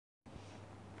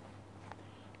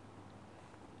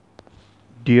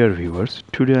Dear viewers,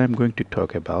 today I am going to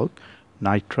talk about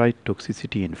nitrite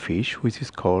toxicity in fish, which is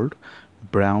called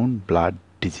brown blood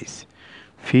disease.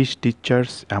 Fish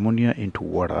discharge ammonia into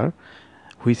water,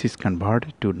 which is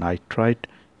converted to nitrite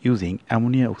using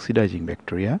ammonia oxidizing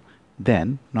bacteria.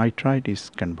 Then nitrite is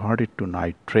converted to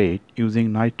nitrate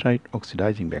using nitrite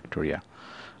oxidizing bacteria.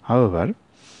 However,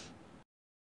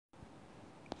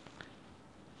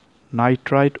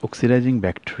 nitrite oxidizing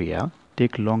bacteria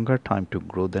take longer time to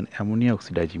grow than ammonia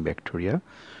oxidizing bacteria.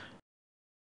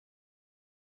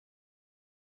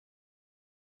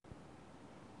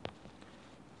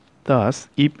 Thus,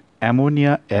 if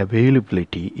ammonia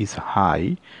availability is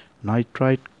high,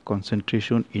 nitrite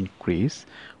concentration increase,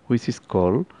 which is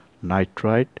called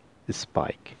nitrite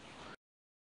spike.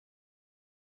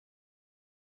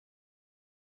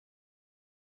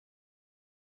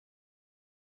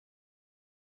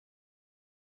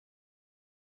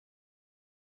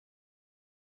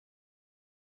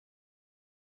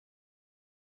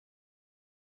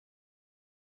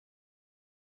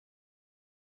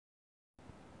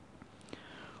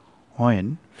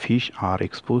 When fish are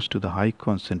exposed to the high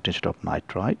concentration of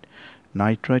nitrite,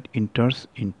 nitrite enters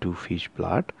into fish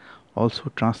blood, also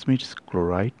transmits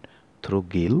chloride through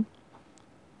gill.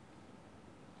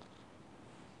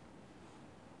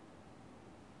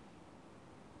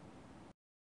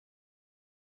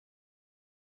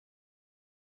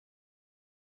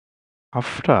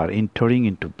 After entering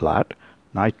into blood,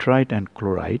 nitrite and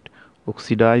chloride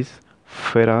oxidize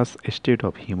ferrous state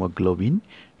of haemoglobin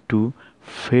to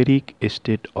ferric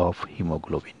state of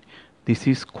haemoglobin. This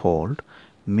is called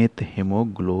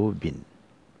methaemoglobin.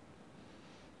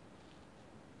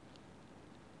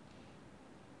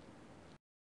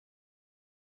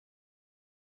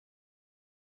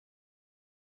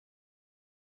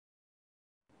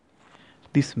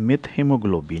 This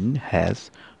methamoglobin has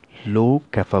low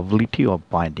capability of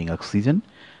binding oxygen.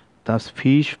 Thus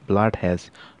fish blood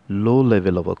has low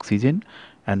level of oxygen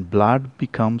and blood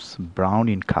becomes brown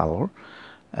in color,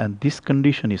 and this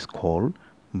condition is called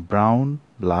brown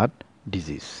blood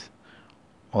disease,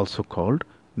 also called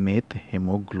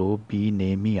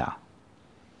methemoglobinemia.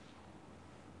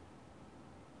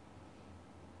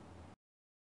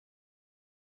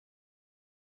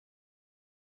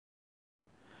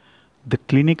 The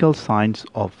clinical signs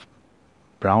of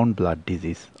brown blood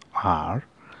disease are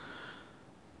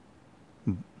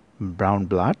brown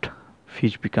blood,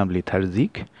 fish become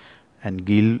lethargic, and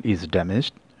gill is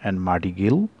damaged and muddy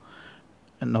gill,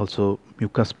 and also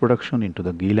mucus production into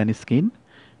the gill and skin,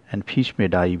 and fish may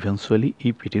die eventually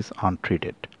if it is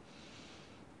untreated.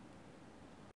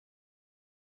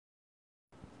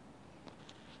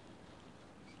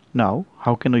 Now,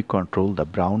 how can we control the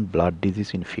brown blood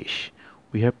disease in fish?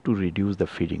 We have to reduce the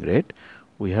feeding rate,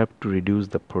 we have to reduce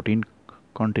the protein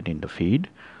content in the feed,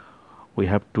 we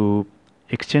have to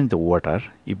exchange the water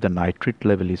if the nitrate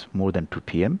level is more than 2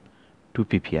 ppm,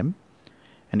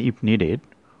 and if needed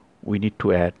we need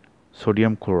to add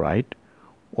sodium chloride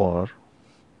or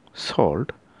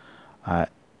salt.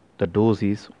 The dose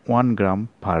is 1 gram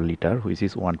per liter, which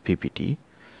is 1 ppt.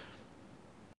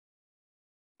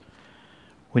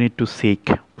 We need to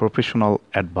seek professional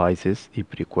advices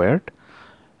if required,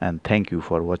 and thank you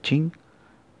for watching.